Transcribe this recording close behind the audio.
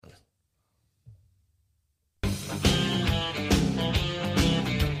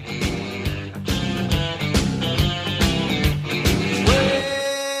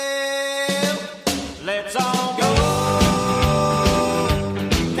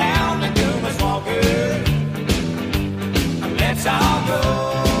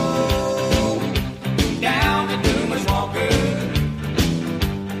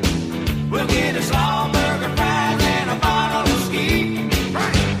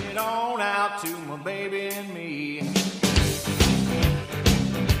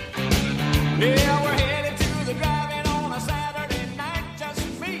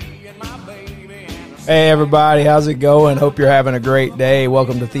Hey everybody, how's it going? Hope you're having a great day.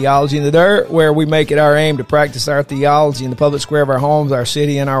 Welcome to Theology in the Dirt, where we make it our aim to practice our theology in the public square of our homes, our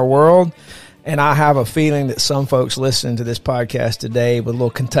city, and our world. And I have a feeling that some folks listening to this podcast today with little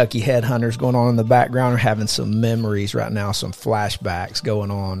Kentucky headhunters going on in the background are having some memories right now, some flashbacks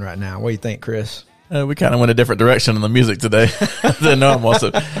going on right now. What do you think, Chris? We kind of went a different direction in the music today than normal.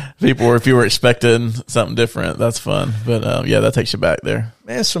 So people, if you were expecting something different, that's fun. But yeah, that takes you back there.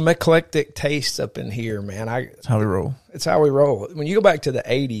 Man, some eclectic tastes up in here, man. That's how we roll. It's how we roll. When you go back to the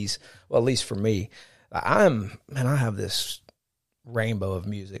 80s, well, at least for me, I have this rainbow of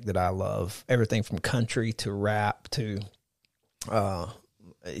music that I love. Everything from country to rap to,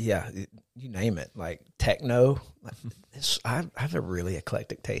 you name it, like techno. I have a really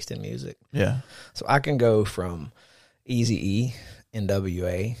eclectic taste in music. Yeah. So I can go from Eazy-E,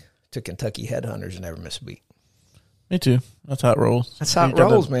 NWA, to Kentucky Headhunters and never miss a beat. Me too. That's how it rolls. That's how it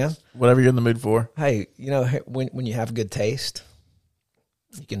rolls, man. Whatever you're in the mood for. Hey, you know, when you have good taste,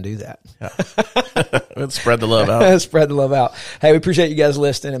 you can do that. Yeah. Let's spread the love out. Spread the love out. Hey, we appreciate you guys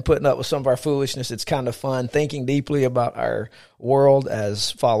listening and putting up with some of our foolishness. It's kind of fun. Thinking deeply about our world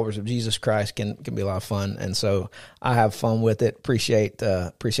as followers of Jesus Christ can be a lot of fun. And so I have fun with it. Appreciate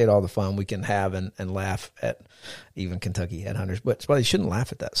all the fun we can have and laugh at even Kentucky Headhunters. But you shouldn't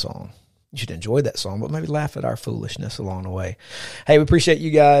laugh at that song. You should enjoy that song, but maybe laugh at our foolishness along the way. Hey, we appreciate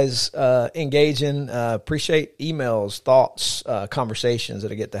you guys engaging. Appreciate emails, thoughts, conversations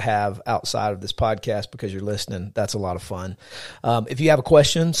that I get to have outside of this podcast because you're listening. That's a lot of fun. If you have a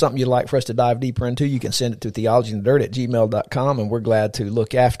question, something you'd like for us to dive deeper into, you can send it to theologyinthedirt@gmail.com, and we're glad to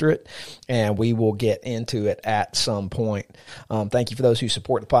look after it, and we will get into it at some point. Thank you for those who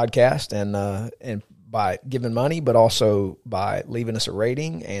support the podcast and by giving money, but also by leaving us a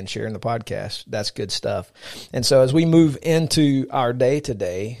rating and sharing the podcast. That's good stuff. And so as we move into our day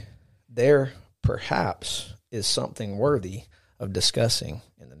today, there perhaps is something worthy of discussing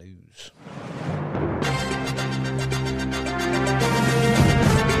in the news.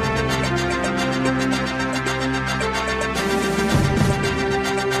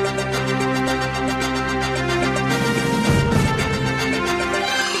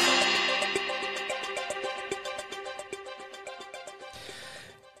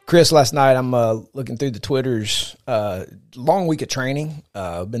 Chris, last night I'm looking through the Twitters. Long week of training.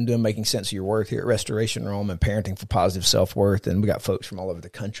 I've been doing Making Sense of Your Worth here at Restoration Rome and Parenting for Positive Self-Worth. And we got folks from all over the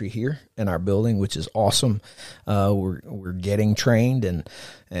country here in our building, which is awesome. We're getting trained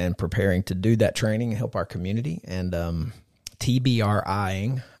and preparing to do that training and help our community and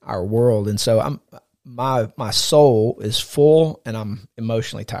TBRIing our world. And so my soul is full and I'm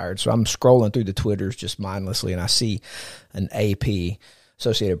emotionally tired. So I'm scrolling through the Twitters just mindlessly, and I see an AP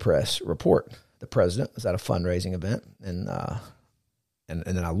Associated Press report. The president was at a fundraising event, and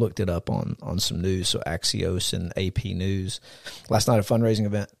then I looked it up on some news, so Axios and AP News. Last night, a fundraising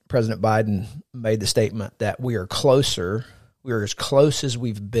event, President Biden made the statement that we are as close as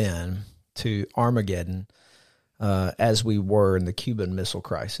we've been to Armageddon as we were in the Cuban Missile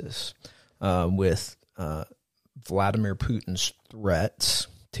Crisis, with Vladimir Putin's threats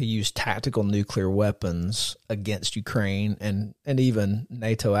to use tactical nuclear weapons against Ukraine and even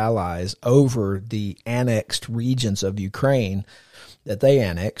NATO allies over the annexed regions of Ukraine that they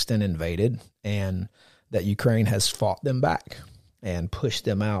annexed and invaded, and that Ukraine has fought them back and pushed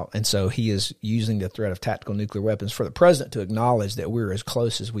them out. And so he is using the threat of tactical nuclear weapons for the president to acknowledge that we're as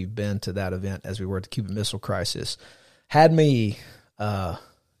close as we've been to that event as we were at the Cuban Missile Crisis. Had me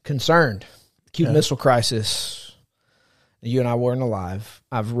concerned. The Cuban Missile Crisis, you and I weren't alive.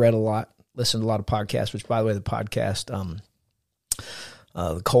 I've read a lot, listened to a lot of podcasts, which, by the way, the podcast,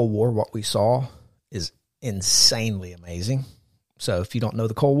 The Cold War, What We Saw, is insanely amazing. So if you don't know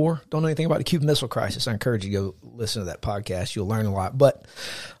the Cold War, don't know anything about the Cuban Missile Crisis, I encourage you to go listen to that podcast. You'll learn a lot. But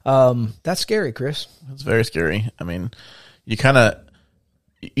that's scary, Chris. It's very scary. I mean, you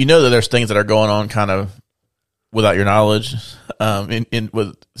know that there's things that are going on kind of without your knowledge,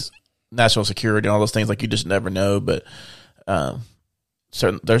 with national security and all those things. Like, you just never know. But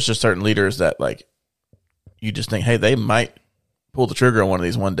there's just certain leaders that, like, you just think, hey, they might pull the trigger on one of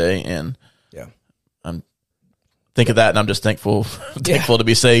these one day, and I'm think of that, and I'm just thankful to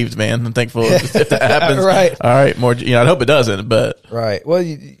be saved, man. I'm thankful if that happens. Right. All right, more. I hope it doesn't, but right. Well,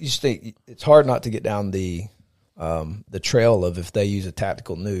 you just think it's hard not to get down the trail of, if they use a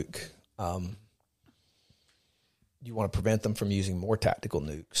tactical nuke, you want to prevent them from using more tactical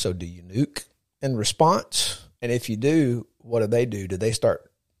nukes. So do you nuke in response? And if you do, what do they do? Do they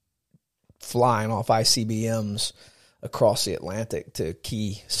start flying off ICBMs across the Atlantic to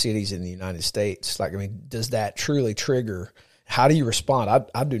key cities in the United States? Like, I mean, does that truly trigger? how do you respond?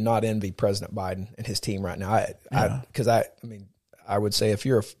 I do not envy President Biden and his team right now. I would say if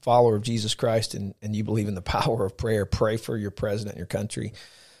you're a follower of Jesus Christ and you believe in the power of prayer, pray for your president and your country.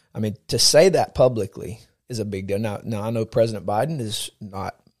 I mean, to say that publicly is a big deal. Now I know President Biden is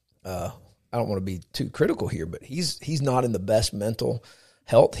not, I don't want to be too critical here, but he's not in the best mental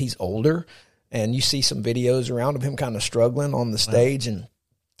health. He's older, and you see some videos around of him kind of struggling on the stage. And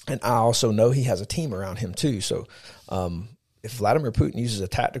I also know he has a team around him too. So if Vladimir Putin uses a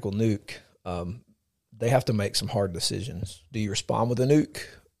tactical nuke, they have to make some hard decisions. Do you respond with a nuke?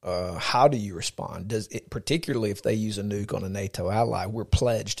 How do you respond? Does it, particularly if they use a nuke on a NATO ally, we're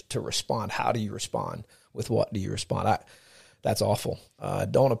pledged to respond. How do you respond? With what do you respond? That's awful. I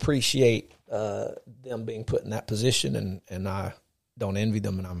don't appreciate them being put in that position, and I don't envy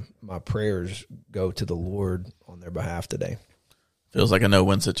them, and my prayers go to the Lord on their behalf today. Feels like a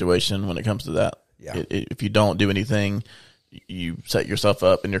no-win situation when it comes to that. Yeah. If you don't do anything, you set yourself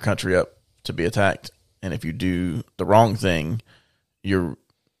up and your country up to be attacked. And if you do the wrong thing, you're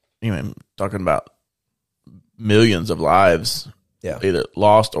talking about millions of lives either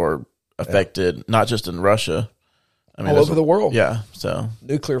lost or affected, not just in Russia. I mean, all over the world. Yeah. So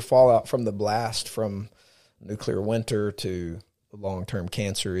nuclear fallout from the blast, from nuclear winter to long-term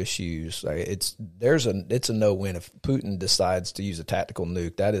cancer issues. It's a no-win. If Putin decides to use a tactical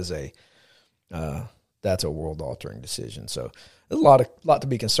nuke, that's a world-altering decision. So there's a lot to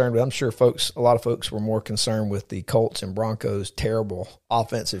be concerned with. I'm sure a lot of folks were more concerned with the Colts and Broncos' terrible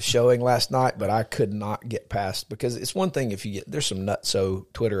offensive showing last night, but I could not get past, because it's one thing if there's some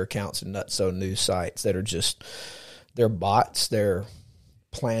nutso Twitter accounts and nutso news sites that are just, they're bots, they're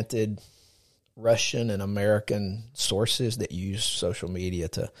planted Russian and American sources that use social media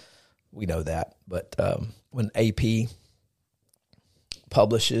we know that. But when AP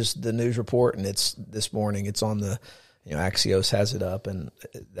publishes the news report, and it's this morning, it's on the, Axios has it up, and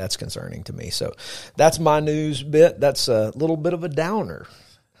that's concerning to me. So that's my news bit. That's a little bit of a downer,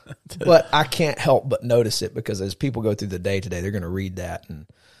 but I can't help but notice it, because as people go through the day today, they're going to read that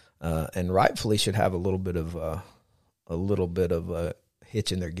and rightfully should have a little bit of a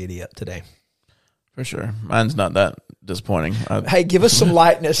hitch in their giddy up today. For sure. Mine's not that disappointing. Hey, give us some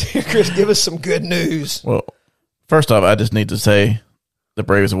lightness here, Chris. Give us some good news. Well, first off, I just need to say the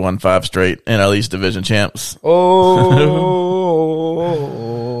Braves have won 5 straight NL East division champs. Oh.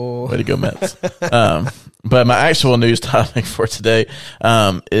 Way to go, Mets. But my actual news topic for today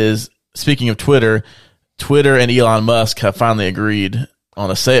is, speaking of Twitter and Elon Musk have finally agreed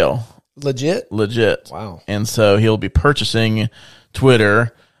on a sale. Legit? Wow. And so he'll be purchasing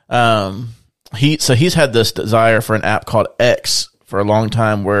Twitter. He's had this desire for an app called X for a long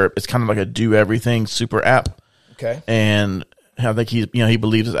time, where it's kind of like a do everything super app. Okay. And I think he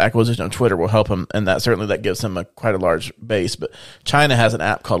believes his acquisition of Twitter will help him, and that gives him quite a large base. But China has an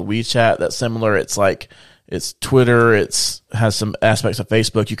app called WeChat that's similar. It's Twitter. Has some aspects of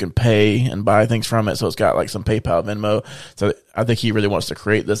Facebook. You can pay and buy things from it. So it's got like some PayPal, Venmo. So I think he really wants to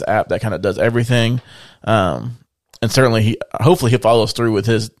create this app that kind of does everything. And certainly hopefully he follows through with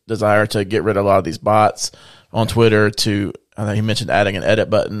his desire to get rid of a lot of these bots on Twitter. I think he mentioned adding an edit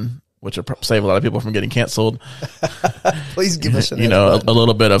button, which will save a lot of people from getting canceled. Please give us an a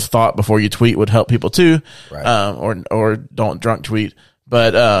little bit of thought before you tweet would help people too. Right. Or don't drunk tweet.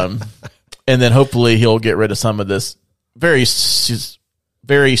 But and then hopefully he'll get rid of some of this very serious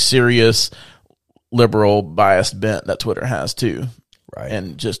liberal biased bent that Twitter has too. Right.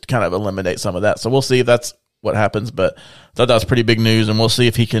 And just kind of eliminate some of that. So we'll see if that's what happens, but I thought that was pretty big news, and we'll see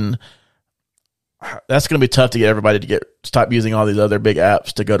if he can. That's going to be tough to get everybody to stop using all these other big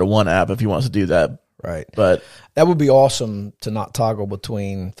apps to go to one app if he wants to do that. Right. But that would be awesome to not toggle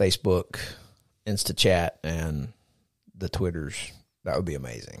between Facebook, InstaChat, and the Twitters. That would be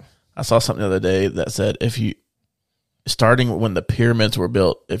amazing. I saw something the other day that said starting when the pyramids were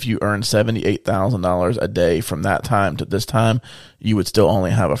built, if you earned $78,000 a day from that time to this time, you would still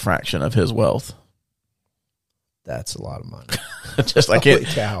only have a fraction of his wealth. That's a lot of money. Just I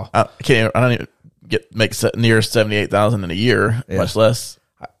don't even make near 78,000 in a year, much less.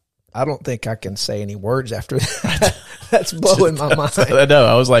 I don't think I can say any words after that. That's blowing my mind. I know.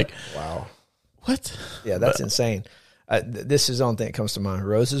 I was like, wow, what? Yeah, that's insane. This is the only thing that comes to mind.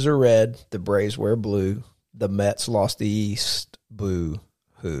 Roses are red. The Braves wear blue. The Mets lost the East. Boo.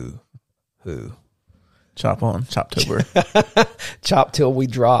 Who? Chop on. Chop-tober. Chop till we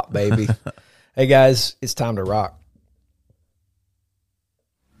drop, baby. Hey, guys, it's time to rock.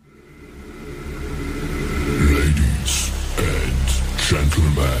 Ladies and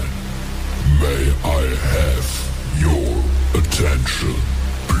gentlemen, may I have your attention,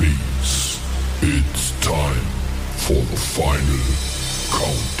 please? It's time for the final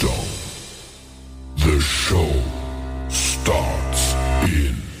countdown. The show starts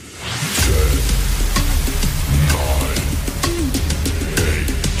in 10, 9, 8,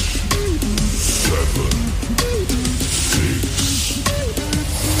 7, 6,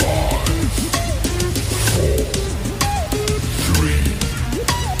 5, 4, 3,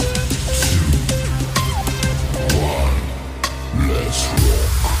 2, 1. Let's rock.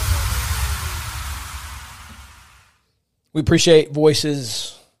 We appreciate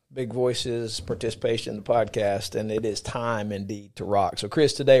voices, big voices, participation in the podcast, and it is time indeed to rock. So,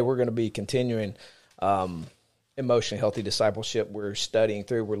 Chris, today we're going to be continuing Emotionally Healthy Discipleship. We're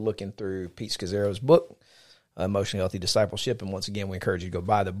looking through Pete Scazzero's book, Emotionally Healthy Discipleship, and once again, we encourage you to go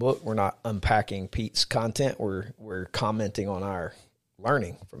buy the book. We're not unpacking Pete's content. We're commenting on our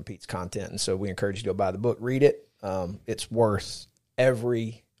learning from Pete's content, and so we encourage you to go buy the book, read it. It's worth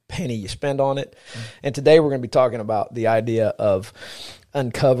every penny you spend on it. And today we're going to be talking about the idea of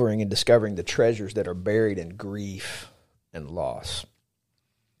uncovering and discovering the treasures that are buried in grief and loss.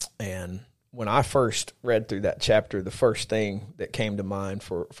 And when I first read through that chapter, the first thing that came to mind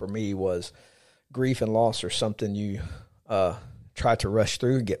for me was grief and loss are something you try to rush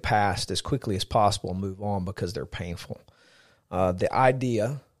through and get past as quickly as possible and move on because they're painful. The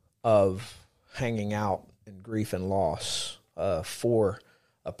idea of hanging out in grief and loss for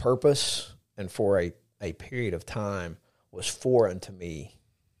a purpose and for a period of time was foreign to me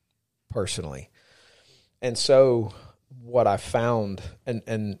personally. And so what I found,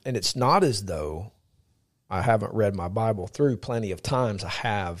 and it's not as though I haven't read my Bible through plenty of times.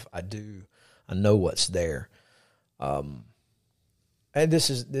 I know what's there. And this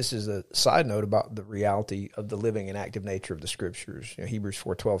is a side note about the reality of the living and active nature of the Scriptures. You know, Hebrews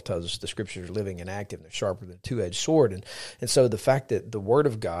 4:12 tells us the Scriptures are living and active, and they're sharper than a two-edged sword. And so the fact that the Word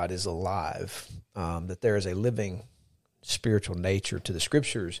of God is alive, that there is a living spiritual nature to the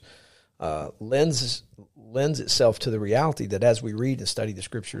Scriptures, lends itself to the reality that as we read and study the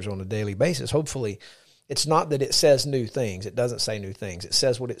Scriptures on a daily basis, hopefully it's not that it says new things. It doesn't say new things. It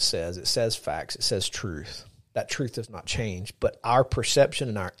says what it says. It says facts. It says truth. That truth does not change, but our perception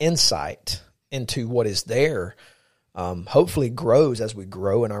and our insight into what is there hopefully grows as we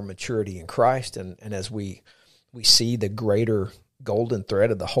grow in our maturity in Christ and as we see the greater golden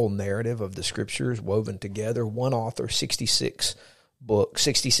thread of the whole narrative of the Scriptures woven together. One author, 66 books,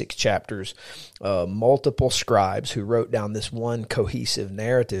 66 chapters, multiple scribes who wrote down this one cohesive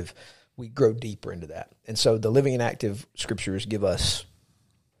narrative. We grow deeper into that. And so the living and active Scriptures give us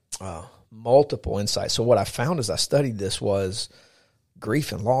multiple insights. So what I found as I studied this was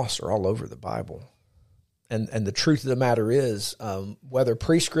grief and loss are all over the Bible. And the truth of the matter is, whether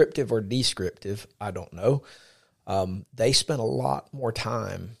prescriptive or descriptive, I don't know, they spent a lot more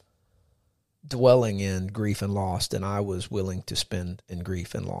time dwelling in grief and loss than I was willing to spend in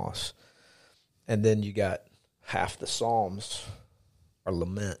grief and loss. And then you got half the Psalms are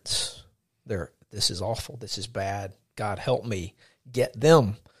laments. This is awful. This is bad. God, help me. Get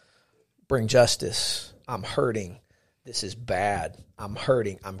them. Bring justice. I'm hurting. This is bad. I'm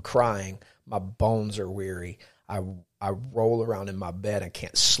hurting. I'm crying. My bones are weary. I roll around in my bed and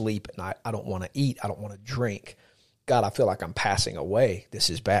can't sleep at night. I don't want to eat. I don't want to drink. God, I feel like I'm passing away. This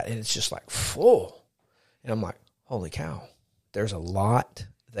is bad. And it's just like full. And I'm like, holy cow. There's a lot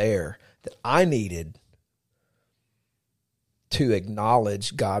there that I needed to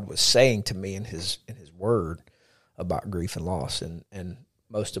acknowledge God was saying to me in His Word about grief and loss. And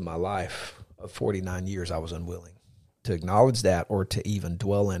most of my life of 49 years, I was unwilling to acknowledge that or to even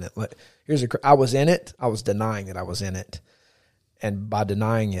dwell in it. I was in it. I was denying that I was in it. And by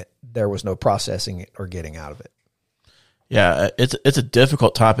denying it, there was no processing it or getting out of it. Yeah, it's a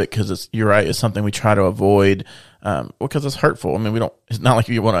difficult topic because you're right. It's something we try to avoid because it's hurtful. I mean, it's not like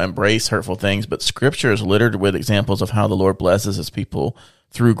you want to embrace hurtful things, but Scripture is littered with examples of how the Lord blesses His people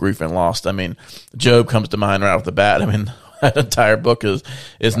through grief and loss. I mean, Job comes to mind right off the bat. I mean, that entire book is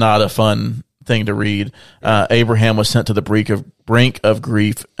not a fun thing to read. Abraham was sent to the brink of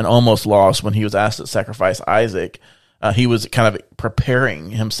grief and almost lost when he was asked to sacrifice Isaac. He was kind of preparing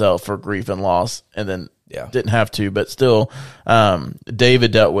himself for grief and loss, and then didn't have to, but still,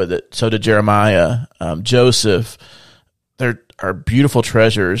 David dealt with it. So did Jeremiah, Joseph. There are beautiful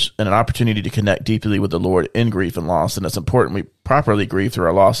treasures and an opportunity to connect deeply with the Lord in grief and loss, and it's important we properly grieve through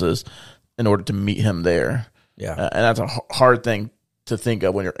our losses in order to meet Him there. Yeah, and that's a hard thing to think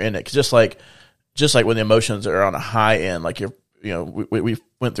of when you're in it. 'Cause just like when the emotions are on a high end, like we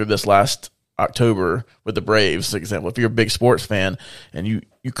went through this last October with the Braves, for example. If you're a big sports fan and you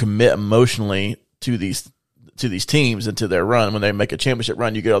commit emotionally to to these teams and to their run. When they make a championship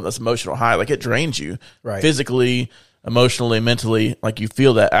run, you get on this emotional high. Like, it drains you physically, emotionally, mentally. Like, you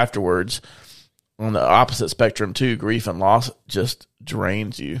feel that afterwards. On the opposite spectrum too, grief and loss just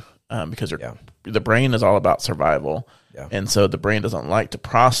drains you because the brain is all about survival. Yeah. And so the brain doesn't like to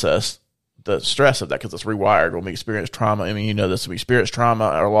process the stress of that because it's rewired. When we experience trauma, I mean, you know this, when we experience trauma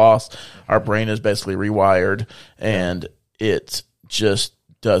or loss, our brain is basically rewired, and it just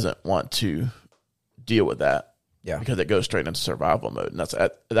doesn't want to deal with that because it goes straight into survival mode. And that's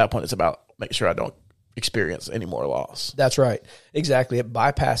at that point, it's about making sure I don't experience any more loss. That's right. Exactly. It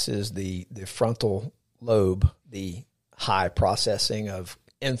bypasses the frontal lobe, the high processing of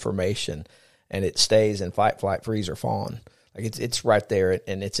information, and it stays in fight, flight, freeze, or fawn. Like, it's right there,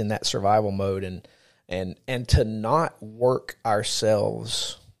 and it's in that survival mode, and to not work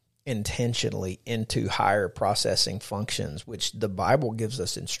ourselves intentionally into higher processing functions, which the Bible gives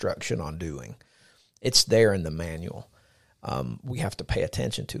us instruction on doing. It's there in the manual. We have to pay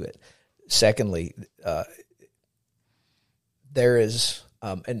attention to it. Secondly, there is,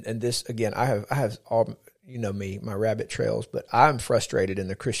 and this again, I have all, you know me, my rabbit trails, but I'm frustrated in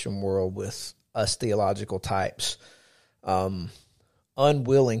the Christian world with us theological types,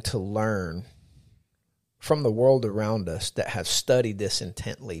 unwilling to learn from the world around us that have studied this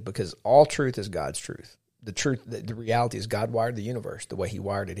intently, because all truth is God's truth. The reality is God wired the universe the way he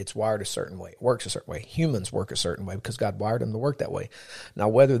wired it. It's wired a certain way. It works a certain way. Humans work a certain way because God wired them to work that way. Now,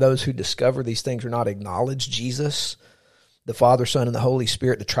 whether those who discover these things or not acknowledge Jesus, the Father, Son, and the Holy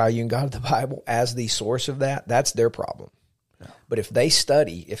Spirit, the triune God of the Bible, as the source of that, that's their problem. Yeah. But if they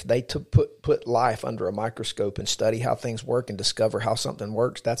study, if they put life under a microscope and study how things work and discover how something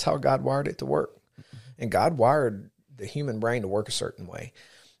works, that's how God wired it to work. Mm-hmm. And God wired the human brain to work a certain way.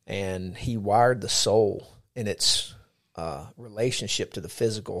 And he wired the soul in its relationship to the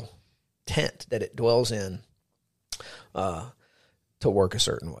physical tent that it dwells in to work a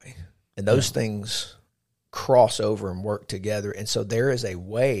certain way. And those things cross over and work together. And so there is a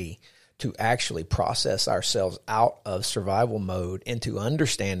way to actually process ourselves out of survival mode into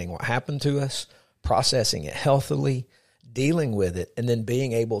understanding what happened to us, processing it healthily, dealing with it, and then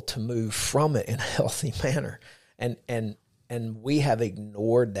being able to move from it in a healthy manner. And we have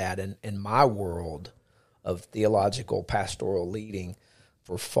ignored that in my world of theological pastoral leading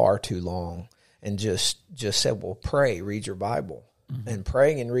for far too long, and just said, well, pray, read your Bible. Mm-hmm. And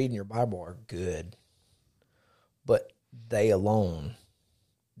praying and reading your Bible are good, but they alone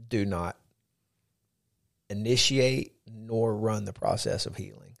do not initiate nor run the process of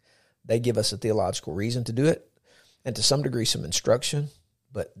healing. They give us a theological reason to do it, and to some degree some instruction,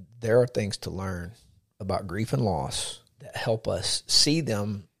 but there are things to learn about grief and loss that help us see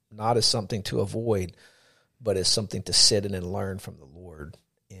them not as something to avoid, but as something to sit in and learn from the Lord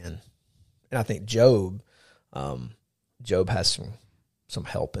in. And I think Job has some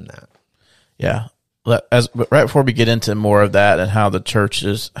help in that. Yeah. Right before we get into more of that and how the church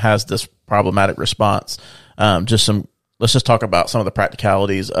has this problematic response, let's just talk about some of the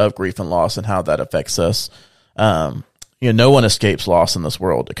practicalities of grief and loss and how that affects us. No one escapes loss in this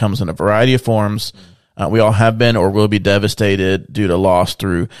world. It comes in a variety of forms. We all have been or will be devastated due to loss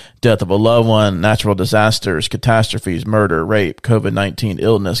through death of a loved one, natural disasters, catastrophes, murder, rape, COVID-19,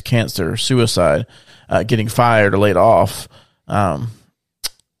 illness, cancer, suicide, getting fired or laid off,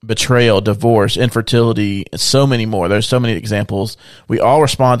 betrayal, divorce, infertility, and so many more. There's so many examples. We all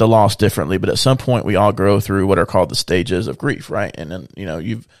respond to loss differently, but at some point we all grow through what are called the stages of grief, right? And then, I know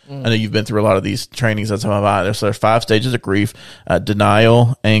you've been through a lot of these trainings and some of that. So there's 5 stages of grief: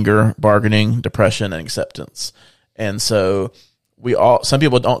 denial, anger, bargaining, depression, and acceptance. And so some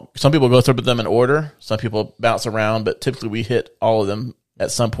people go through them in order. Some people bounce around, but typically we hit all of them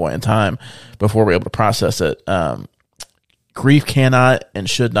at some point in time before we're able to process it. Grief cannot and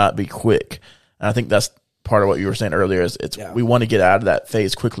should not be quick. And I think that's part of what you were saying earlier is we want to get out of that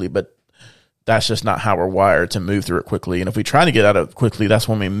phase quickly, but that's just not how we're wired to move through it quickly. And if we try to get out of it quickly, that's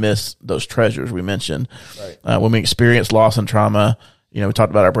when we miss those treasures we mentioned. Right. When we experience loss and trauma, we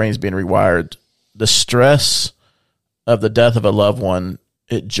talked about our brains being rewired. The stress of the death of a loved one,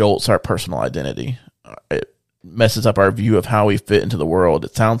 it jolts our personal identity. It messes up our view of how we fit into the world.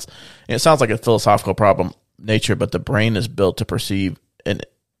 It sounds like a philosophical problem nature, but the brain is built to perceive an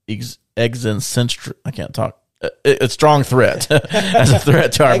existential, a strong threat as a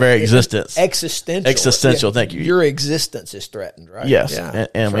threat to our very existence. Existential. Thank you. Your existence is threatened, right? Yes. Yeah,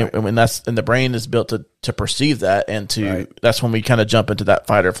 and the brain is built to perceive that, and that's when we kind of jump into that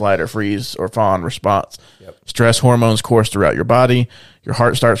fight or flight or freeze or fawn response. Yep. Stress hormones course throughout your body. Your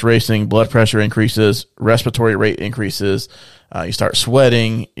heart starts racing, blood pressure increases, respiratory rate increases. You start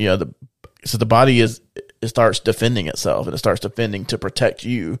sweating, so the body it starts defending itself, and it starts defending to protect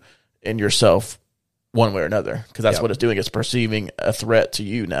you and yourself one way or another, because that's what it's doing. It's perceiving a threat to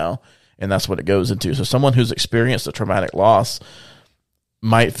you now, and that's what it goes into. So someone who's experienced a traumatic loss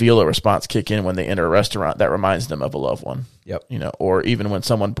might feel a response kick in when they enter a restaurant that reminds them of a loved one. Yep. Or even when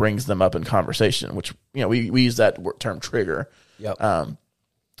someone brings them up in conversation, which, we use that term trigger. Yep.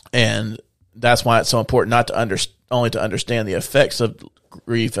 And that's why it's so important not to only to understand the effects of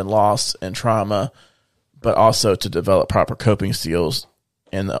grief and loss and trauma, but also to develop proper coping skills.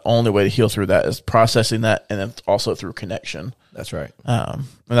 And the only way to heal through that is processing that, and then also through connection. That's right. And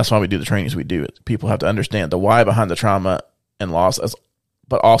that's why we do the trainings we do. People have to understand the why behind the trauma and loss,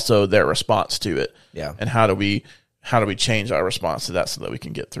 but also their response to it. Yeah. And how do we change our response to that so that we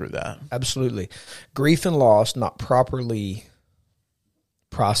can get through that? Absolutely. Grief and loss not properly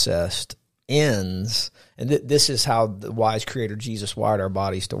processed ends, and this is how the wise creator Jesus wired our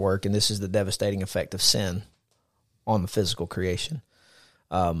bodies to work, and this is the devastating effect of sin on the physical creation.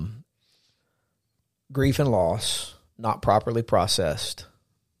 Grief and loss not properly processed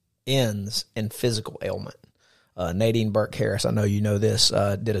ends in physical ailment. Nadine Burke Harris, I know you know this,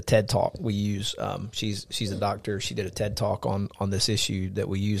 did a TED Talk. We use, she's a doctor. She did a TED Talk on this issue that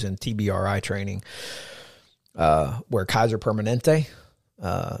we use in TBRI training, where Kaiser Permanente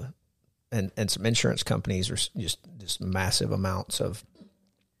and some insurance companies are just massive amounts of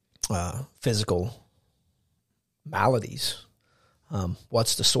physical maladies.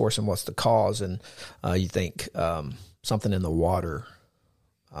 What's the source and what's the cause? And you think something in the water,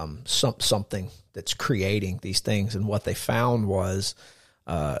 something that's creating these things. And what they found was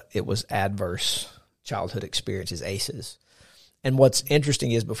it was adverse childhood experiences, ACEs. And what's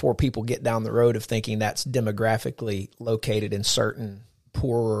interesting is before people get down the road of thinking that's demographically located in certain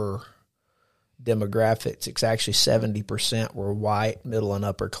poorer demographics, it's actually 70% were white, middle, and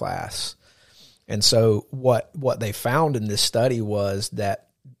upper class. And so what they found in this study was that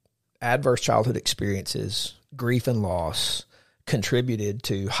adverse childhood experiences, grief and loss, contributed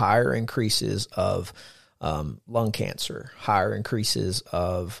to higher increases of lung cancer, higher increases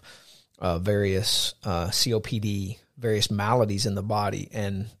of various COPD, various maladies in the body.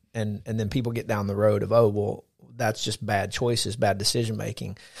 And then people get down the road of, oh, well, that's just bad choices, bad decision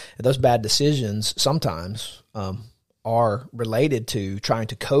making. And those bad decisions sometimes are related to trying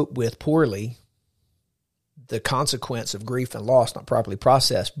to cope with poorly the consequence of grief and loss not properly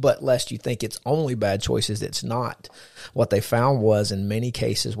processed. But lest you think it's only bad choices, it's not. What they found was in many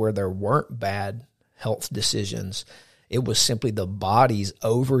cases where there weren't bad health decisions, it was simply the body's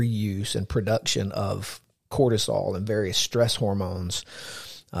overuse and production of cortisol and various stress hormones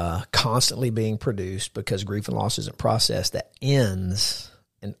constantly being produced because grief and loss isn't processed, that ends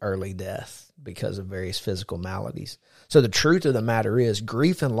in early death because of various physical maladies. So the truth of the matter is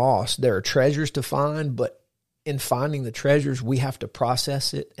grief and loss, there are treasures to find, but in finding the treasures, we have to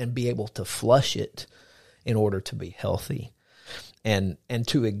process it and be able to flush it in order to be healthy. And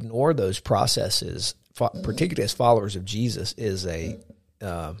to ignore those processes, particularly as followers of Jesus, is a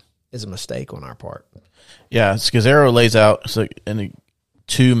mistake on our part. Yeah, Scazzaro lays out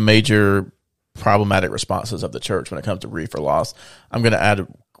two major problematic responses of the church when it comes to grief or loss. I'm going to add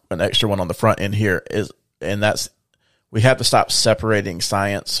an extra one on the front end here, and that's we have to stop separating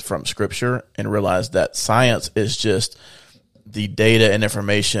science from Scripture and realize that science is just the data and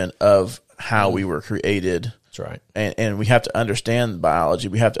information of how we were created. That's right. And we have to understand biology.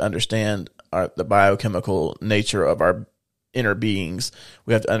 We have to understand the biochemical nature of our inner beings.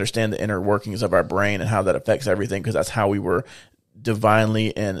 We have to understand the inner workings of our brain and how that affects everything, because that's how we were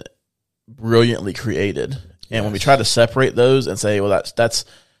divinely and brilliantly created. And when we try to separate those and say, well,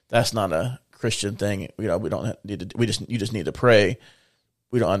 that's not a Christian thing, we don't need to. You just need to pray.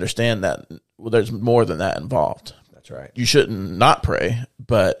 We don't understand that. Well, there's more than that involved. That's right. You shouldn't not pray,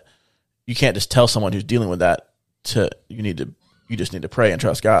 but you can't just tell someone who's dealing with that you just need to pray and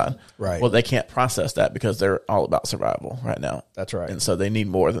trust God. Right. Well, they can't process that because they're all about survival right now. That's right. And so they need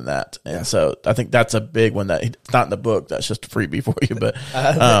more than that. And so I think that's a big one that it's not in the book. That's just a freebie for you. But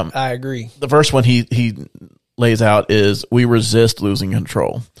I agree. The first one he lays out is we resist losing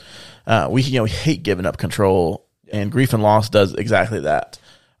control. We hate giving up control, and grief and loss does exactly that.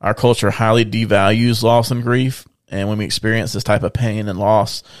 Our culture highly devalues loss and grief, and when we experience this type of pain and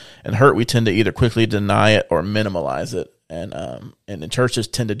loss and hurt, we tend to either quickly deny it or minimalize it. And the churches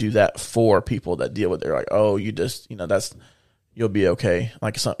tend to do that for people that deal with it. They're like, oh, you just, you'll be okay.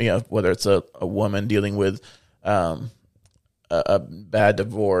 Like whether it's a woman dealing with a bad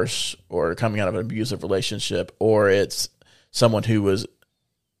divorce or coming out of an abusive relationship, or it's someone who was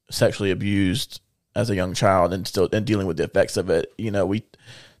sexually abused as a young child and dealing with the effects of it.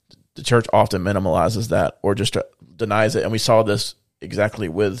 the church often minimalizes that or just denies it. And we saw this exactly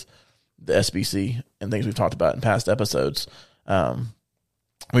with the SBC and things we've talked about in past episodes.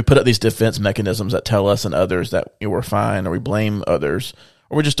 We put up these defense mechanisms that tell us and others that we're fine, or we blame others,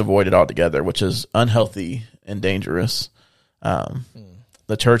 or we just avoid it altogether, which is unhealthy and dangerous.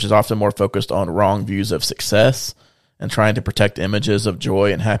 The church is often more focused on wrong views of success and trying to protect images of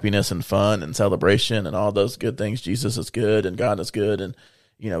joy and happiness and fun and celebration and all those good things. Jesus is good and God is good, and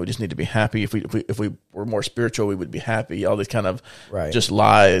we just need to be happy. If we were more spiritual, we would be happy. All these kind of just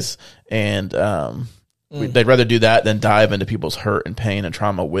lies, and they'd rather do that than dive into people's hurt and pain and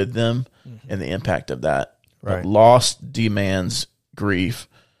trauma with them and the impact of that. Right. Loss demands grief,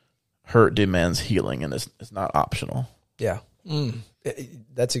 hurt demands healing, and it's not optional. Yeah.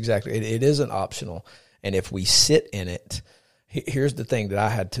 That's exactly it. It isn't optional. And if we sit in it, here's the thing that I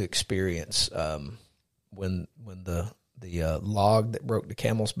had to experience when the log that broke the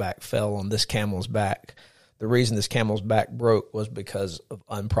camel's back fell on this camel's back. The reason this camel's back broke was because of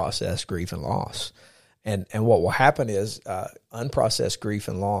unprocessed grief and loss. And what will happen is unprocessed grief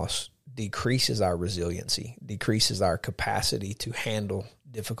and loss decreases our resiliency, decreases our capacity to handle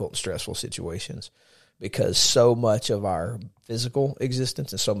difficult and stressful situations, because so much of our physical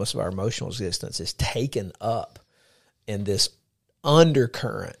existence and so much of our emotional existence is taken up in this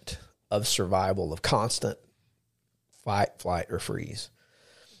undercurrent of survival, of constant fight, flight, or freeze.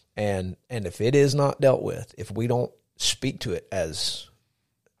 And if it is not dealt with, if we don't speak to it as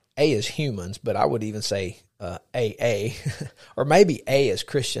humans, but I would even say AA, or maybe A as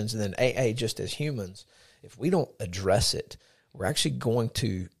Christians and then AA just as humans, if we don't address it, we're actually going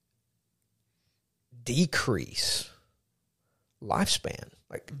to decrease lifespan.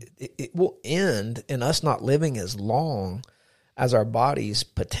 Like it will end in us not living as long as our body's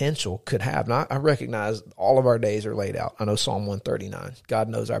potential could have. Now, I recognize all of our days are laid out. I know Psalm 139, God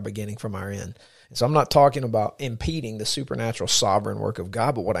knows our beginning from our end. And so I'm not talking about impeding the supernatural sovereign work of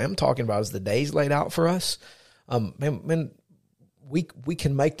God, but what I am talking about is the days laid out for us. We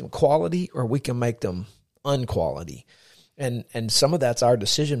can make them quality or we can make them unquality. And some of that's our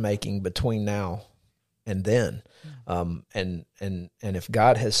decision making between now and then. And if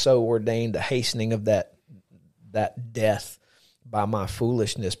God has so ordained the hastening of that death by my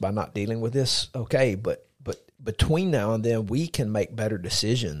foolishness, by not dealing with this, okay, but between now and then we can make better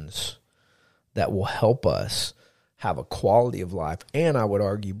decisions that will help us have a quality of life, and I would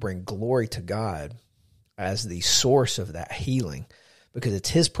argue bring glory to God as the source of that healing, because it's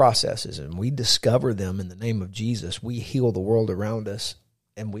His processes, and we discover them in the name of Jesus. We heal the world around us,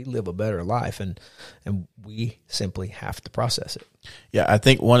 and we live a better life, and we simply have to process it. Yeah, I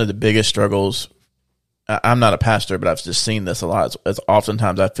think one of the biggest struggles, I'm not a pastor, but I've just seen this a lot, is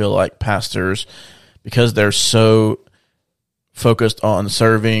oftentimes I feel like pastors, because they're so focused on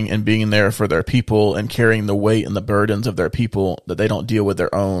serving and being there for their people and carrying the weight and the burdens of their people, that they don't deal with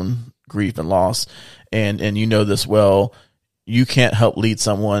their own grief and loss. And you know this well, you can't help lead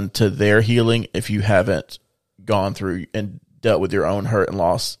someone to their healing if you haven't gone through and dealt with your own hurt and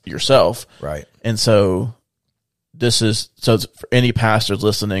loss yourself. Right. And so for any pastors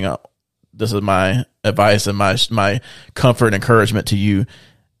listening, this is my advice and my comfort and encouragement to you.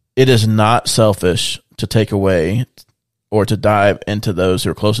 It is not selfish to take away or to dive into those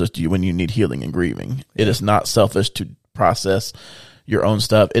who are closest to you when you need healing and grieving. Yeah. It is not selfish to process your own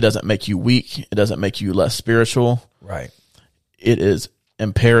stuff. It doesn't make you weak. It doesn't make you less spiritual. Right. It is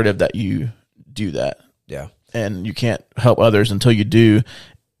imperative that you do that. Yeah. And you can't help others until you do.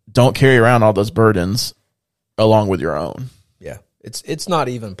 Don't carry around all those burdens along with your own. Yeah. It's not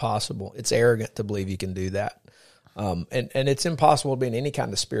even possible. It's arrogant to believe you can do that. And it's impossible to be in any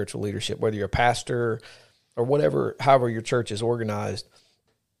kind of spiritual leadership, whether you're a pastor or whatever, however your church is organized,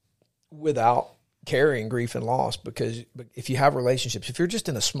 without carrying grief and loss. Because if you have relationships, if you're just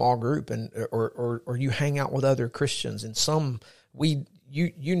in a small group and or you hang out with other Christians, and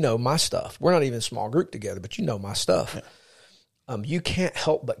you know my stuff. We're not even a small group together, but you know my stuff. Yeah. You can't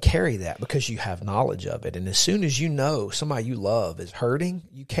help but carry that because you have knowledge of it. And as soon as you know somebody you love is hurting,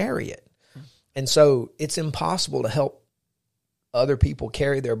 you carry it. And so it's impossible to help other people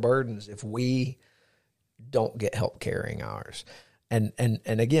carry their burdens if we don't get help carrying ours. And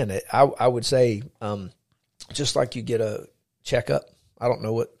again, I would say, just like you get a checkup, I don't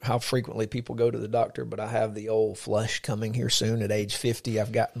know how frequently people go to the doctor, but I have the old flush coming here soon at age 50.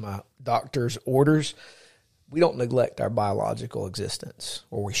 I've gotten my doctor's orders. We don't neglect our biological existence,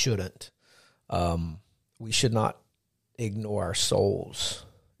 or we shouldn't. We should not ignore our soul's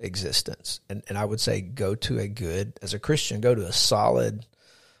existence. And I would say as a Christian, go to a solid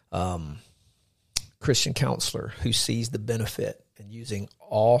Christian counselor who sees the benefit, and using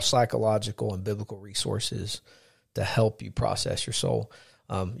all psychological and biblical resources to help you process your soul.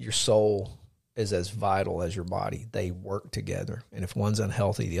 Your soul is as vital as your body. They work together. And if one's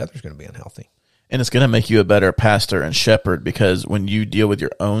unhealthy, the other's going to be unhealthy. And it's going to make you a better pastor and shepherd, because when you deal with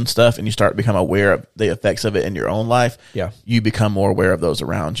your own stuff and you start to become aware of the effects of it in your own life, you become more aware of those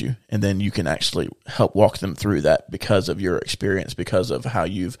around you. And then you can actually help walk them through that because of your experience, because of how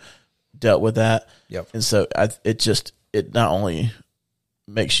you've dealt with that. Yep. And so it not only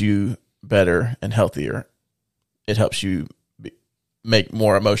makes you better and healthier, it helps you make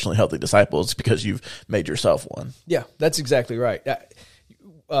more emotionally healthy disciples because you've made yourself one. Yeah, that's exactly right.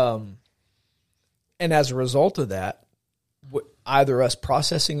 And as a result of that, either us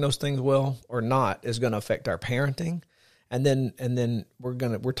processing those things well or not is going to affect our parenting. And then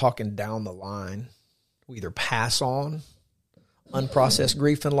we're talking down the line. We either pass on unprocessed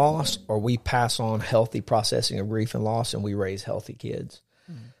grief and loss, or we pass on healthy processing of grief and loss, and we raise healthy kids.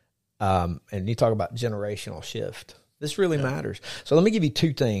 Mm-hmm. And you talk about generational shift. This really matters. So let me give you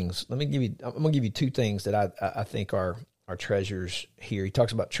two things. I'm going to give you two things that I think are treasures here. He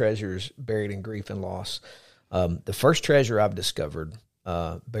talks about treasures buried in grief and loss. The first treasure I've discovered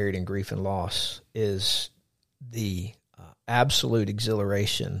buried in grief and loss is the absolute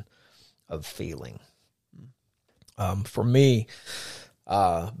exhilaration of feeling. For me,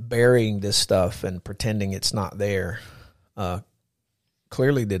 burying this stuff and pretending it's not there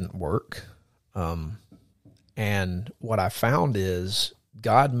clearly didn't work. And what I found is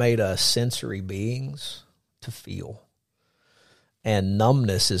God made us sensory beings to feel. And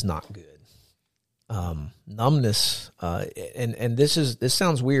numbness is not good. Numbness, and this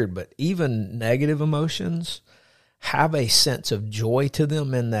sounds weird, but even negative emotions have a sense of joy to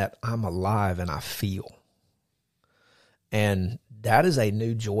them in that I'm alive and I feel. And that is a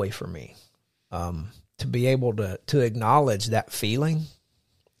new joy for me, to be able to acknowledge that feeling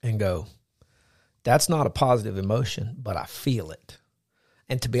and go, that's not a positive emotion, but I feel it.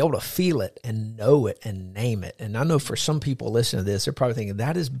 And to be able to feel it and know it and name it. And I know for some people listening to this, they're probably thinking,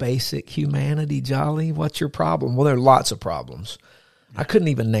 that is basic humanity, Jolly. What's your problem? Well, there are lots of problems. I couldn't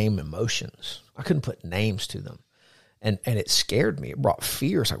even name emotions. I couldn't put names to them. And it scared me. It brought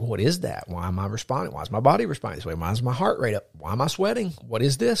fear. It's like, what is that? Why am I responding? Why is my body responding this way? Why is my heart rate up? Why am I sweating? What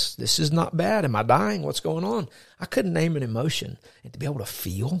is this? This is not bad. Am I dying? What's going on? I couldn't name an emotion. And to be able to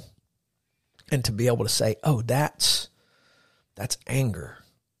feel and to be able to say, oh, that's anger.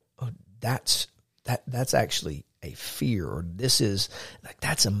 Oh, that's actually a fear, or this is like,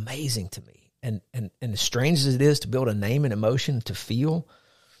 that's amazing to me. And as strange as it is to be able to name an emotion, to feel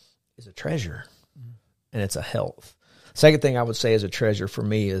is a treasure, and it's a health. Second thing I would say is a treasure for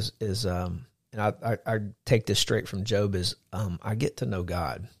me is and I take this straight from Job, is I get to know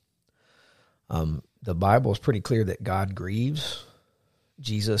God. The Bible is pretty clear that God grieves.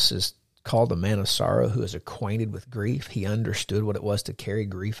 Jesus is called a man of sorrow who is acquainted with grief. He understood what it was to carry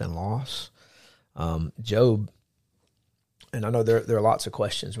grief and loss. Job, and I know there are lots of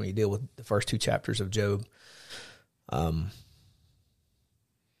questions when you deal with the first two chapters of Job. But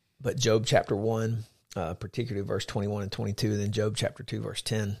Job chapter 1, particularly verse 21 and 22, and then Job chapter 2, verse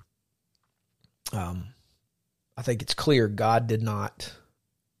 10. I think it's clear God did not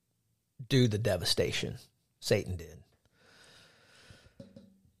do the devastation. Satan did.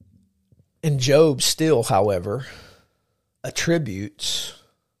 And Job still, however, attributes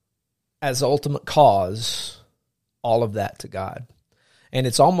as ultimate cause all of that to God. And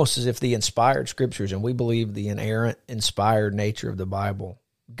it's almost as if the inspired scriptures, and we believe the inerrant, inspired nature of the Bible,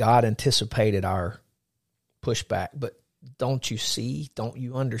 God anticipated our pushback. But don't you see? Don't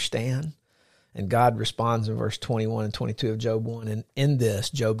you understand? And God responds in verse 21 and 22 of Job 1, and in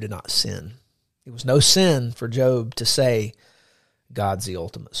this, Job did not sin. It was no sin for Job to say God's the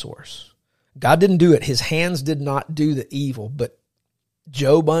ultimate source. God didn't do it. His hands did not do the evil, but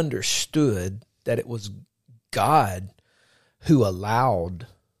Job understood that it was God who allowed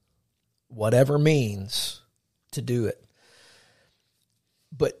whatever means to do it.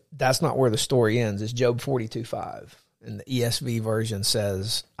 But that's not where the story ends. It's Job 42:5. And the ESV version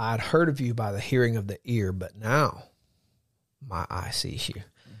says, I'd heard of you by the hearing of the ear, but now my eye sees you.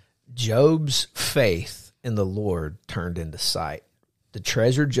 Job's faith in the Lord turned into sight. The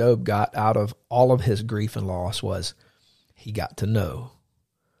treasure Job got out of all of his grief and loss was he got to know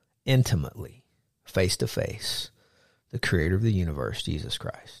intimately, face to face, the creator of the universe, Jesus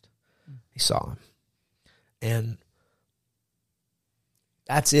Christ. He saw him. And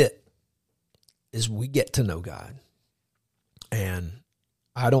that's it, is we get to know God. And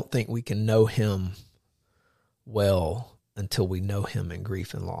I don't think we can know him well until we know him in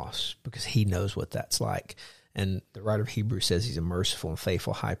grief and loss, because he knows what that's like. And the writer of Hebrews says he's a merciful and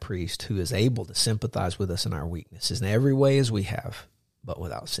faithful high priest who is able to sympathize with us in our weaknesses in every way as we have, but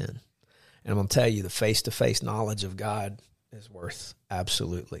without sin. And I'm going to tell you, the face-to-face knowledge of God is worth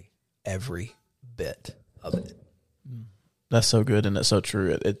absolutely every bit of it. That's so good, and it's so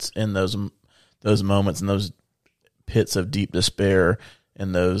true. It's in those moments and those pits of deep despair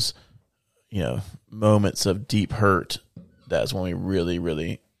and those, moments of deep hurt, that's when we really,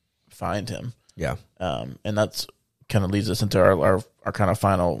 really find him. Yeah. And that's kind of leads us into our kind of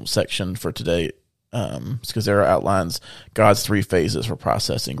final section for today, because there outlines God's 3 phases for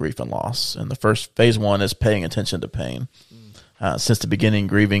processing grief and loss. And the first phase 1 is paying attention to pain. Since the beginning,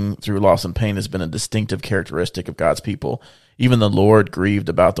 grieving through loss and pain has been a distinctive characteristic of God's people. Even the Lord grieved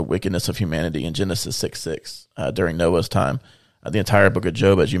about the wickedness of humanity in Genesis 6:6 during Noah's time. The entire book of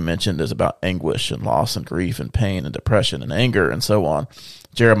Job, as you mentioned, is about anguish and loss and grief and pain and depression and anger and so on.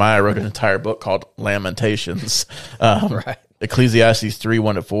 Jeremiah wrote an entire book called Lamentations. Right. Ecclesiastes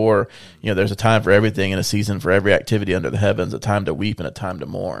 3:1-4, there's a time for everything and a season for every activity under the heavens, a time to weep and a time to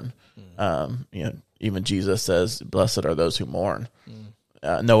mourn. Even Jesus says, blessed are those who mourn,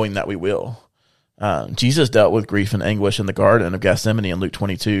 knowing that we will. Jesus dealt with grief and anguish in the Garden of Gethsemane in Luke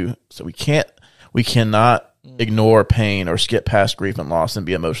 22. So we cannot ignore pain or skip past grief and loss and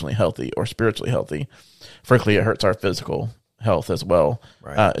be emotionally healthy or spiritually healthy. Frankly, it hurts our physical health as well,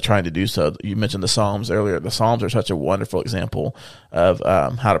 trying to do so. You mentioned the Psalms earlier. The Psalms are such a wonderful example of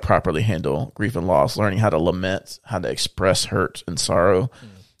how to properly handle grief and loss, learning how to lament, how to express hurt and sorrow,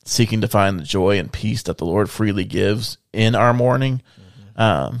 seeking to find the joy and peace that the Lord freely gives in our mourning.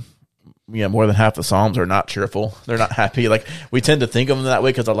 More than half the Psalms are not cheerful. They're not happy. Like, we tend to think of them that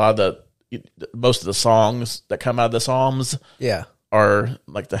way because most of the songs that come out of the Psalms are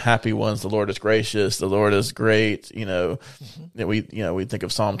like the happy ones. The Lord is gracious. The Lord is great. We think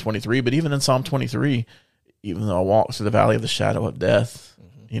of Psalm 23, but even in Psalm 23, even though I walk through the valley of the shadow of death,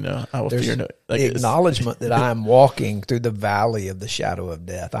 I will fear no. Like, the acknowledgement that I am walking through the valley of the shadow of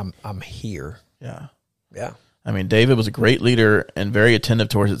death. I'm here. Yeah. Yeah. I mean, David was a great leader and very attentive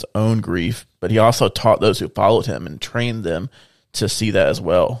towards his own grief, but he also taught those who followed him and trained them to see that as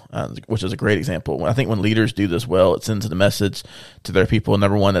well, which is a great example. I think when leaders do this well, it sends the message to their people.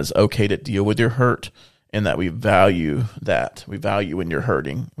 Number one, it's okay to deal with your hurt, and that we value that. We value when you're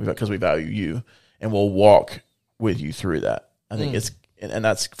hurting because we value you, and we'll walk with you through that. I think and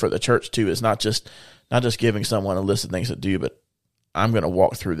that's for the church too. It's not just giving someone a list of things to do, but I'm going to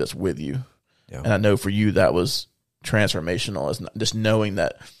walk through this with you. Yeah. And I know for you that was transformational. Is just knowing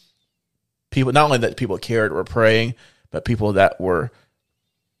that people, not only that people cared or were praying, but people that were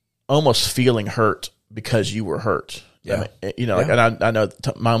almost feeling hurt because you were hurt. Yeah. I mean, and I know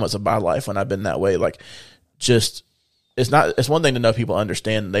moments of my life when I've been that way, like, just, it's one thing to know people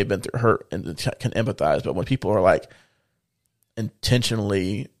understand and they've been through hurt and can empathize, but when people are like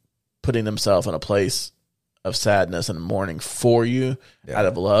intentionally putting themselves in a place of sadness and mourning for you out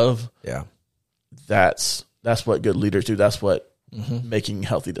of love, that's what good leaders do. That's what making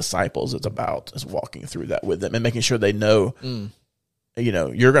healthy disciples is about, is walking through that with them and making sure they know,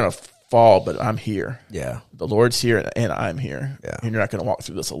 you're going to fall, but I'm here. Yeah. The Lord's here and I'm here. Yeah. And you're not going to walk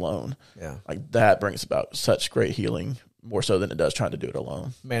through this alone. Yeah. Like, that brings about such great healing, more so than it does trying to do it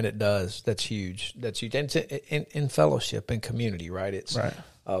alone. Man, it does. That's huge. And it's in fellowship and community, right? It's right.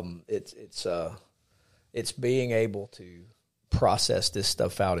 It's being able to process this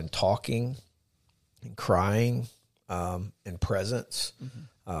stuff out in talking and crying, and presence.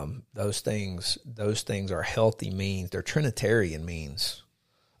 Those things are healthy means. They're Trinitarian means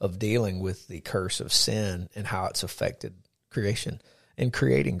of dealing with the curse of sin and how it's affected creation and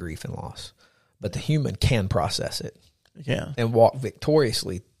creating grief and loss. But the human can process it, and walk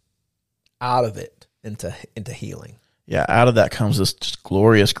victoriously out of it into healing. Yeah, out of that comes this just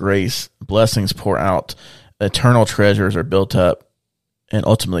glorious grace. Blessings pour out, eternal treasures are built up, and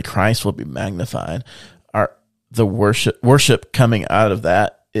ultimately Christ will be magnified. The worship coming out of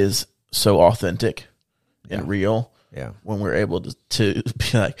that is so authentic and real. Yeah, when we're able to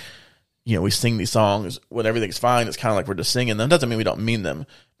be like, we sing these songs when everything's fine. It's kind of like we're just singing them. Doesn't mean we don't mean them,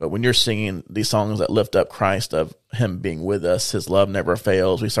 but when you're singing these songs that lift up Christ, of Him being with us, His love never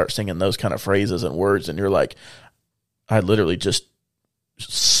fails. We start singing those kind of phrases and words, and you're like, I literally just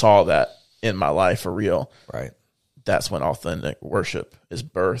saw that in my life for real. Right. That's when authentic worship is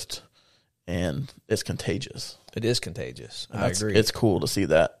birthed, and it's contagious. It is contagious. I agree. It's cool to see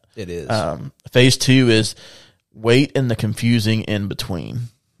that. It is. Phase 2 is wait in the confusing in between.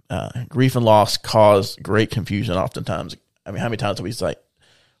 Grief and loss cause great confusion oftentimes. I mean, how many times have we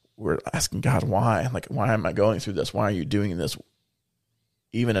we're asking God, why? Like, why am I going through this? Why are you doing this?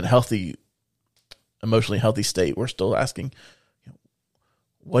 Even in healthy emotionally healthy state, we're still asking,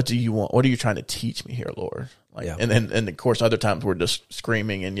 what do you want? What are you trying to teach me here, Lord? Like, and of course, other times we're just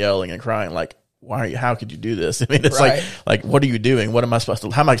screaming and yelling and crying, like, why are you, how could you do this? I mean, it's like, what are you doing? What am I supposed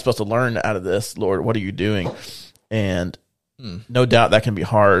to, how am I supposed to learn out of this, Lord? What are you doing? And no doubt that can be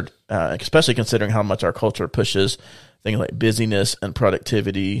hard, especially considering how much our culture pushes things like busyness and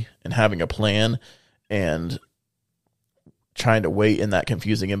productivity and having a plan, and trying to wait in that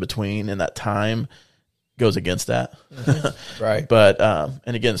confusing in between and that time goes against that. Right. But,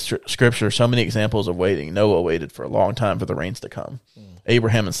 and again, scripture, so many examples of waiting. Noah waited for a long time for the rains to come.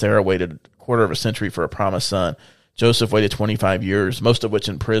 Abraham and Sarah waited a quarter of a century for a promised son. Joseph waited 25 years, most of which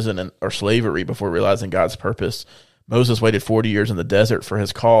in prison or slavery before realizing God's purpose. Moses waited 40 years in the desert for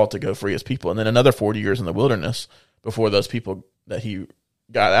his call to go free his people, and then another 40 years in the wilderness before those people that he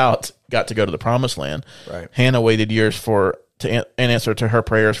got to go to the promised land. Right. Hannah waited years in answer to her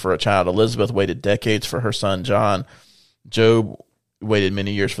prayers for a child. Elizabeth waited decades for her son John. Job waited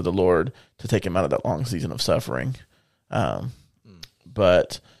many years for the Lord to take him out of that long season of suffering.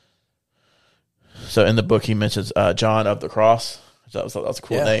 But so in the book he mentions John of the Cross. That was a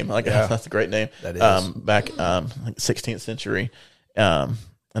cool name. That's a great name. That is. Back like 16th century. And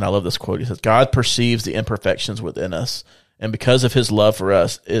I love this quote. He says, God perceives the imperfections within us, and because of his love for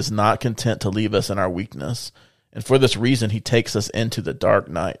us, is not content to leave us in our weakness. And for this reason, he takes us into the dark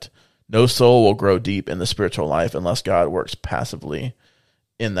night. No soul will grow deep in the spiritual life unless God works passively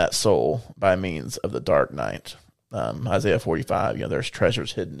in that soul by means of the dark night. Isaiah 45, there's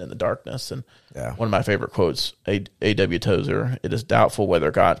treasures hidden in the darkness. And one of my favorite quotes, A.W. Tozer, it is doubtful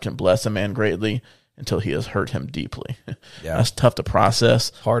whether God can bless a man greatly until he has hurt him deeply. That's tough to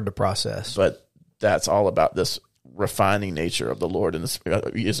process. Hard to process. But that's all about this refining nature of the Lord. And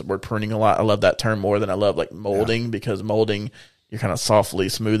we use the word pruning a lot. I love that term more than I love like molding, because molding, you're kind of softly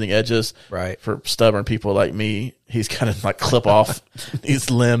smoothing edges. Right. For stubborn people like me, he's kind of like clip off these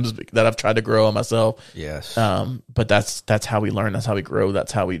limbs that I've tried to grow on myself. Yes. But that's how we learn. That's how we grow.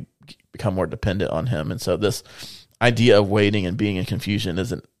 That's how we become more dependent on him. And so this idea of waiting and being in confusion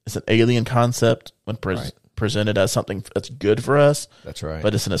is an alien concept when presented as something that's good for us. That's right.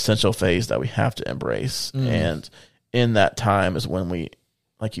 But it's an essential phase that we have to embrace. And in that time is when we,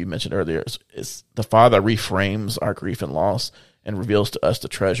 like you mentioned earlier, is the Father reframes our grief and loss and reveals to us the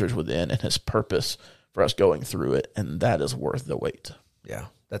treasures within and his purpose for us going through it. And that is worth the wait. Yeah,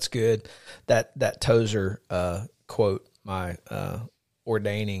 that's good. That Tozer quote, my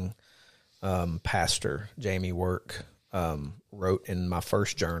ordaining pastor, Jamie Work, wrote in my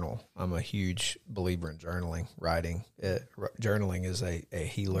first journal. I'm a huge believer in journaling, writing. Journaling is a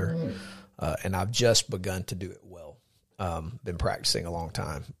healer, and I've just begun to do it well. Been practicing a long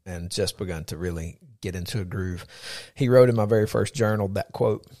time and just begun to really get into a groove. He wrote in my very first journal that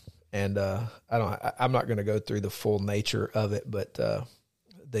quote, and I'm not going to go through the full nature of it, but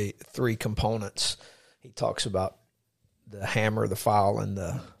the three components. He talks about the hammer, the file, and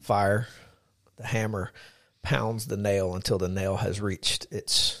the fire. The hammer pounds the nail until the nail has reached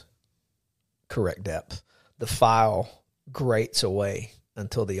its correct depth. The file grates away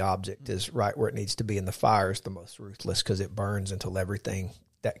until the object is right where it needs to be, and the fire is the most ruthless because it burns until everything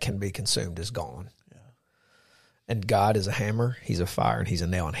that can be consumed is gone. Yeah. And God is a hammer, he's a fire, and he's a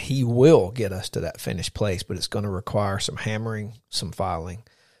nail, and he will get us to that finished place, but it's going to require some hammering, some filing,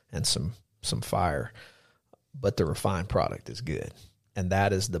 and some fire. But the refined product is good. And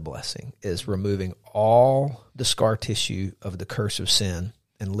that is the blessing, is removing all the scar tissue of the curse of sin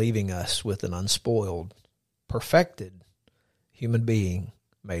and leaving us with an unspoiled, perfected human being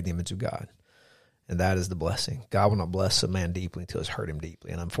made in the image of God. And that is the blessing. God will not bless a man deeply until he's hurt him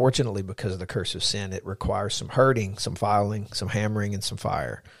deeply. And unfortunately, because of the curse of sin, it requires some hurting, some filing, some hammering, and some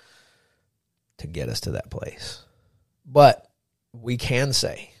fire to get us to that place. But we can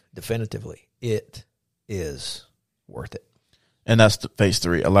say definitively, it is worth it. And that's phase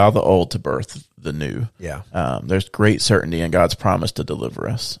 3. Allow the old to birth the new. Yeah. There's great certainty in God's promise to deliver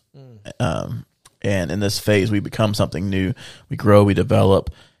us. And in this phase, we become something new. We grow, we develop.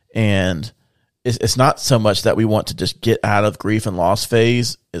 And it's not so much that we want to just get out of grief and loss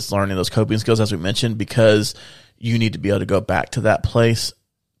phase. It's learning those coping skills, as we mentioned, because you need to be able to go back to that place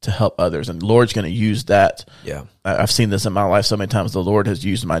to help others. And the Lord's going to use that. Yeah. I've seen this in my life so many times. The Lord has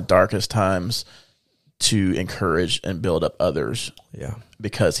used my darkest times to encourage and build up others. Yeah.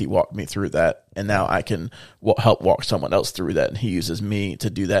 Because he walked me through that. And now I can help walk someone else through that. And he uses me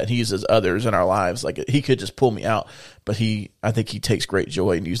to do that. He uses others in our lives. Like, he could just pull me out, but I think he takes great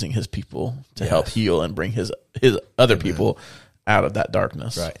joy in using his people to help heal and bring his other people out of that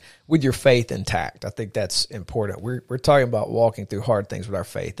darkness. Right. With your faith intact. I think that's important. We're talking about walking through hard things with our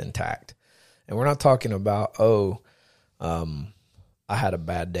faith intact. And we're not talking about, I had a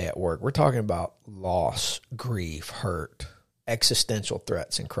bad day at work. We're talking about loss, grief, hurt, existential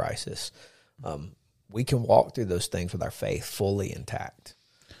threats and crisis. We can walk through those things with our faith fully intact.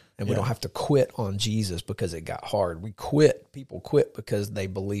 And we don't have to quit on Jesus because it got hard. People quit because they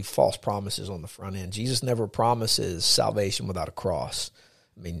believe false promises on the front end. Jesus never promises salvation without a cross.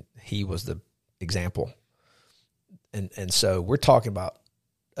 I mean, he was the example. And so we're talking about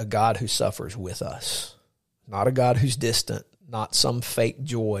a God who suffers with us, not a God who's distant, not some fake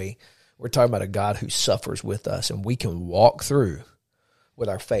joy. We're talking about a God who suffers with us, and we can walk through with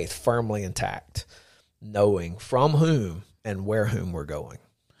our faith firmly intact, knowing from whom and where whom we're going.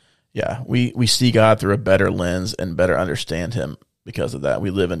 Yeah, we see God through a better lens and better understand him because of that.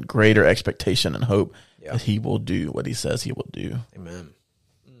 We live in greater expectation and hope that he will do what he says he will do. Amen.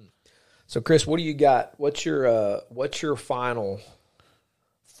 So, Chris, what do you got? What's your final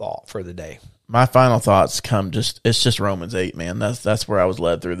thought for the day? My final thoughts it's just Romans 8, man. That's where I was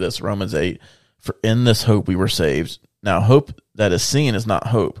led through this. Romans 8, for in this hope we were saved. Now, hope that is seen is not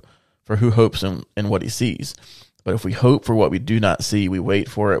hope, for who hopes in what he sees? But if we hope for what we do not see, we wait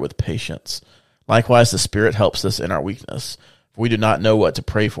for it with patience. Likewise, the Spirit helps us in our weakness. For we do not know what to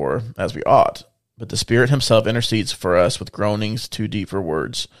pray for as we ought, but the Spirit himself intercedes for us with groanings too deep for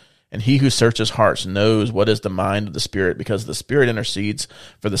words. And he who searches hearts knows what is the mind of the Spirit, because the Spirit intercedes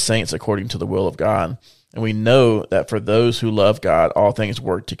for the saints according to the will of God. And we know that for those who love God, all things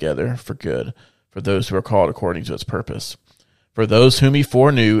work together for good, for those who are called according to its purpose. For those whom he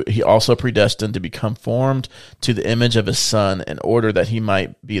foreknew, he also predestined to be conformed to the image of his Son, in order that he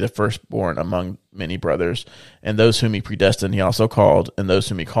might be the firstborn among many brothers. And those whom he predestined, he also called. And those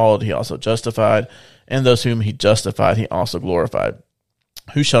whom he called, he also justified. And those whom he justified, he also glorified.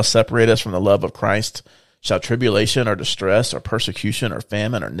 Who shall separate us from the love of Christ? Shall tribulation or distress or persecution or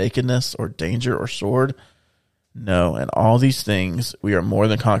famine or nakedness or danger or sword? No, in all these things we are more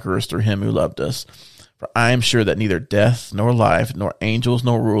than conquerors through him who loved us. For I am sure that neither death, nor life, nor angels,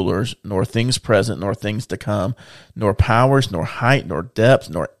 nor rulers, nor things present, nor things to come, nor powers, nor height, nor depth,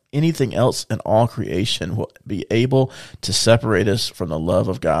 nor anything else in all creation will be able to separate us from the love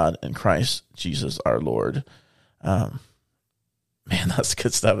of God in Christ Jesus our Lord. Man, that's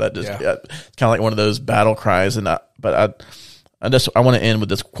good stuff. That just kind of like one of those battle cries. But I want to end with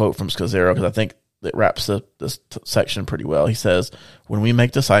this quote from Scazzero, because I think it wraps up this section pretty well. He says, when we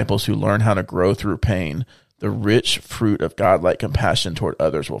make disciples who learn how to grow through pain, the rich fruit of godlike compassion toward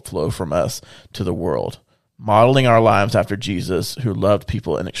others will flow from us to the world. Modeling our lives after Jesus, who loved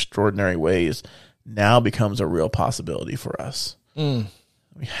people in extraordinary ways, now becomes a real possibility for us.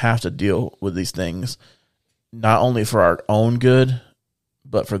 We have to deal with these things, not only for our own good,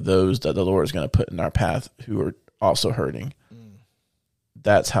 but for those that the Lord is going to put in our path who are also hurting.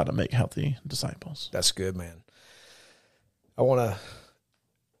 That's how to make healthy disciples. That's good, man. I want to,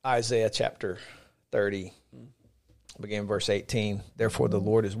 Isaiah chapter 30, begin verse 18. Therefore the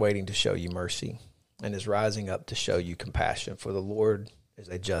Lord is waiting to show you mercy, and is rising up to show you compassion. For the Lord is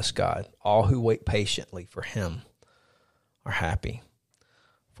a just God. All who wait patiently for him are happy.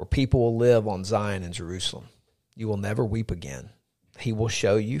 For people will live on Zion and Jerusalem. You will never weep again. He will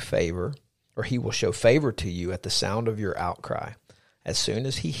show you favor, or he will show favor to you at the sound of your outcry. As soon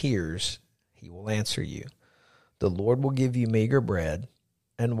as he hears, he will answer you. The Lord will give you meager bread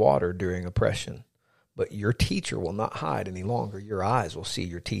and water during oppression. But your teacher will not hide any longer. Your eyes will see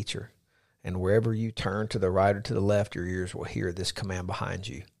your teacher. And wherever you turn, to the right or to the left, your ears will hear this command behind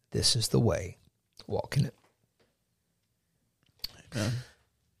you. This is the way. Walk in it. Amen.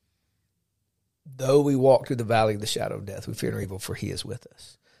 Though we walk through the valley of the shadow of death, we fear no evil, for he is with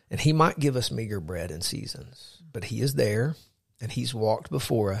us. And he might give us meager bread in seasons, but he is there. And he's walked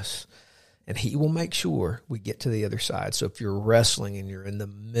before us, and he will make sure we get to the other side. So if you're wrestling and you're in the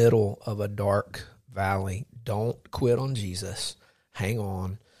middle of a dark valley, don't quit on Jesus. Hang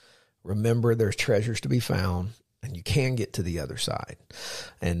on. Remember, there's treasures to be found, and you can get to the other side.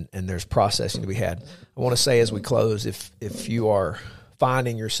 And there's processing to be had. I want to say as we close, if you are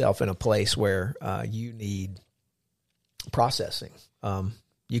finding yourself in a place where you need processing,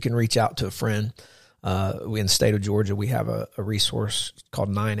 you can reach out to a friend. In the state of Georgia, we have a resource called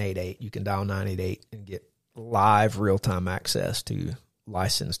 988. You can dial 988 and get live real-time access to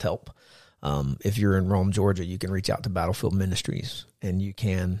licensed help. If you're in Rome, Georgia, you can reach out to Battlefield Ministries, and you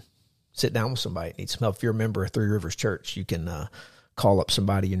can sit down with somebody that needs some help. If you're a member of Three Rivers Church, you can call up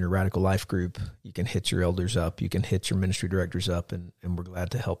somebody in your Radical Life group. You can hit your elders up. You can hit your ministry directors up, and we're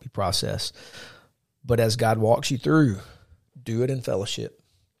glad to help you process. But as God walks you through, do it in fellowship.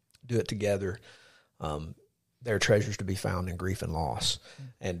 Do it together. There are treasures to be found in grief and loss,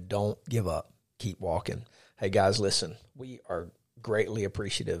 and don't give up. keep walking. Hey, guys, listen, we are greatly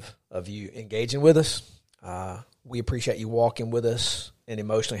appreciative of you engaging with us. We appreciate you walking with us in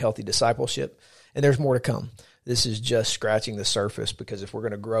emotionally healthy discipleship, and there's more to come. This is just scratching the surface, because if we're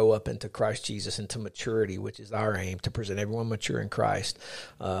going to grow up into Christ Jesus, into maturity, which is our aim, to present everyone mature in Christ,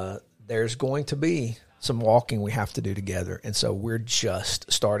 there's going to be some walking we have to do together. And so we're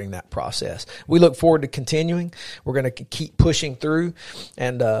just starting that process. We look forward to continuing. We're going to keep pushing through,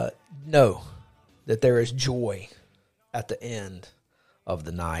 and know that there is joy at the end of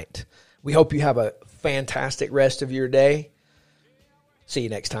the night. We hope you have a fantastic rest of your day. See you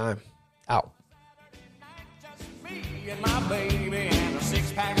next time. Out. Just me and my baby.